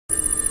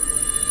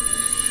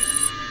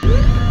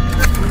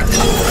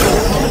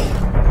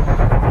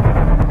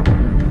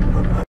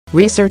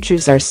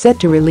Researchers are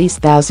set to release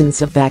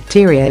thousands of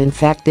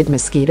bacteria-infected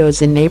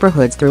mosquitoes in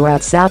neighborhoods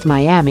throughout South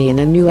Miami in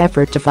a new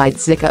effort to fight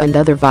Zika and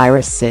other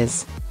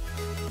viruses.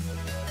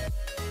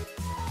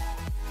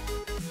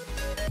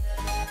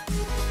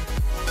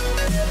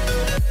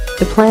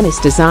 The plan is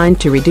designed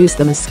to reduce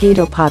the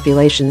mosquito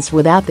populations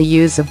without the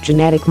use of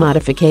genetic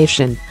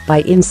modification,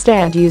 by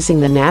instead using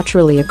the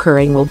naturally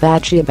occurring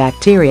Wolbachia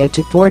bacteria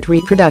to thwart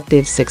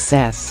reproductive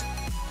success.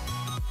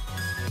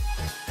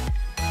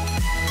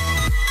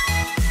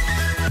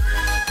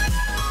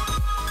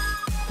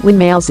 When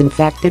males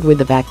infected with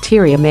the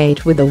bacteria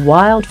mate with a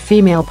wild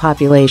female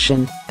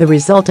population, the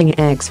resulting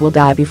eggs will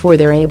die before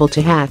they're able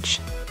to hatch.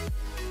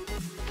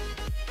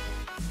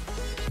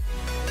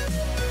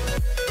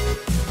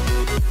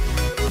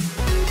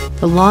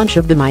 The launch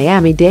of the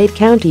Miami-Dade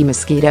County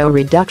Mosquito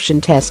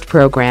Reduction Test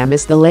Program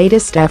is the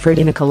latest effort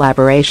in a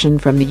collaboration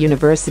from the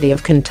University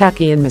of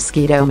Kentucky and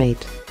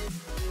MosquitoMate.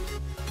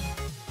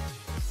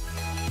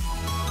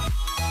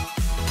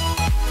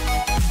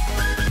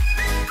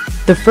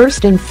 The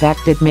first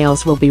infected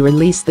males will be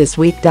released this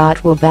week.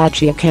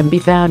 Wolbachia can be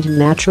found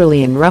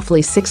naturally in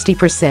roughly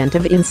 60%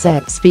 of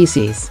insect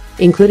species,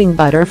 including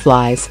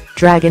butterflies,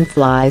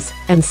 dragonflies,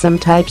 and some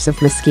types of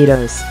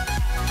mosquitoes.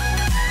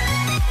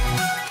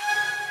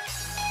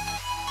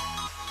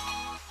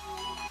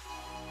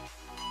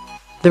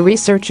 The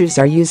researchers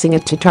are using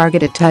it to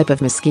target a type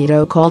of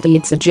mosquito called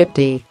Aedes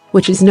aegypti,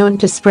 which is known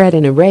to spread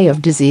an array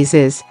of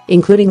diseases,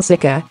 including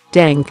Zika,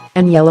 dengue,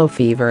 and yellow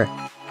fever.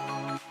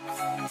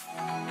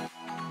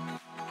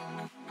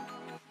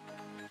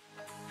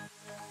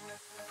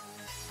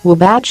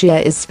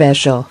 Wolbachia is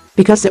special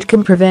because it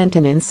can prevent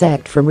an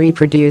insect from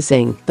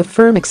reproducing, the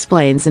firm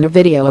explains in a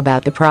video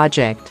about the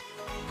project.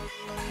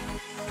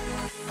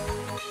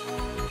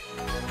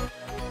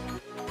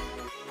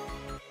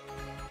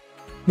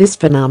 This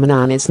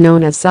phenomenon is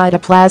known as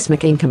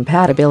cytoplasmic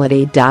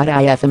incompatibility.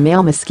 If a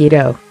male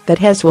mosquito that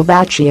has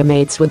Wolbachia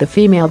mates with a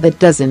female that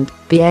doesn't,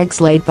 the eggs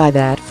laid by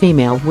that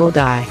female will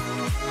die.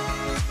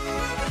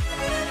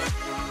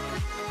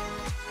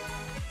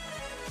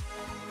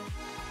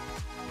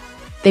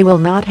 They will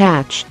not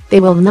hatch, they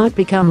will not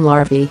become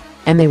larvae,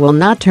 and they will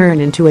not turn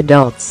into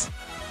adults.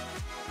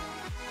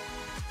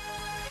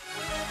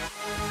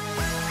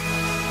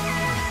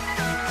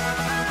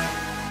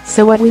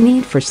 So what we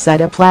need for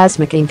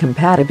cytoplasmic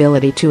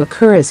incompatibility to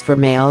occur is for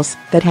males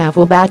that have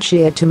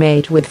Wolbachia to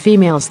mate with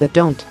females that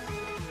don't.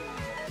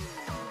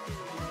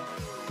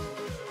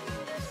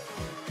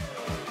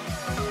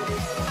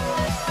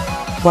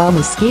 While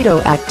mosquito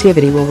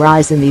activity will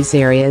rise in these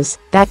areas,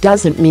 that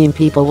doesn't mean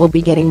people will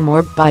be getting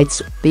more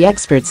bites, the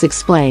experts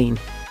explain.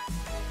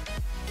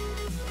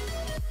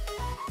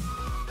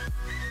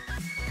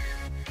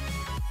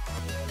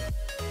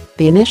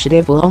 The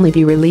initiative will only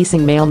be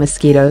releasing male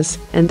mosquitoes,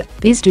 and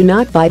these do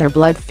not bite or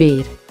blood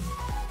feed.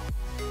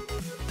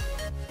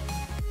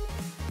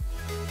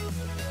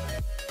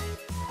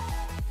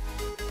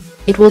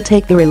 It will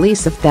take the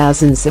release of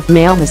thousands of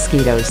male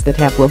mosquitoes that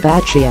have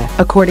Wolbachia,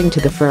 according to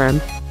the firm.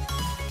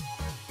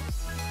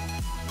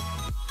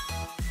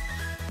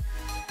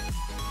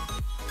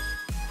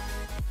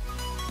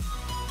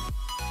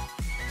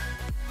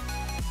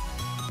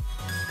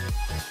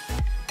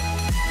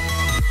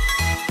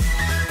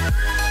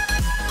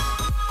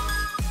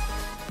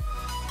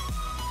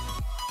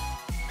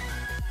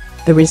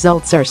 The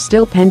results are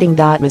still pending.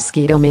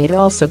 MosquitoMate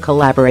also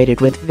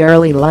collaborated with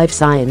Verily Life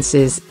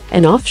Sciences,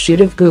 an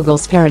offshoot of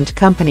Google's parent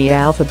company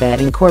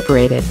Alphabet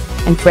Incorporated,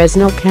 and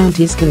Fresno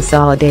County's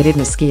Consolidated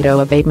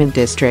Mosquito Abatement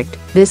District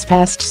this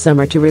past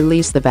summer to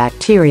release the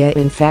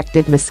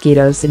bacteria-infected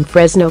mosquitoes in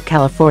Fresno,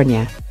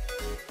 California.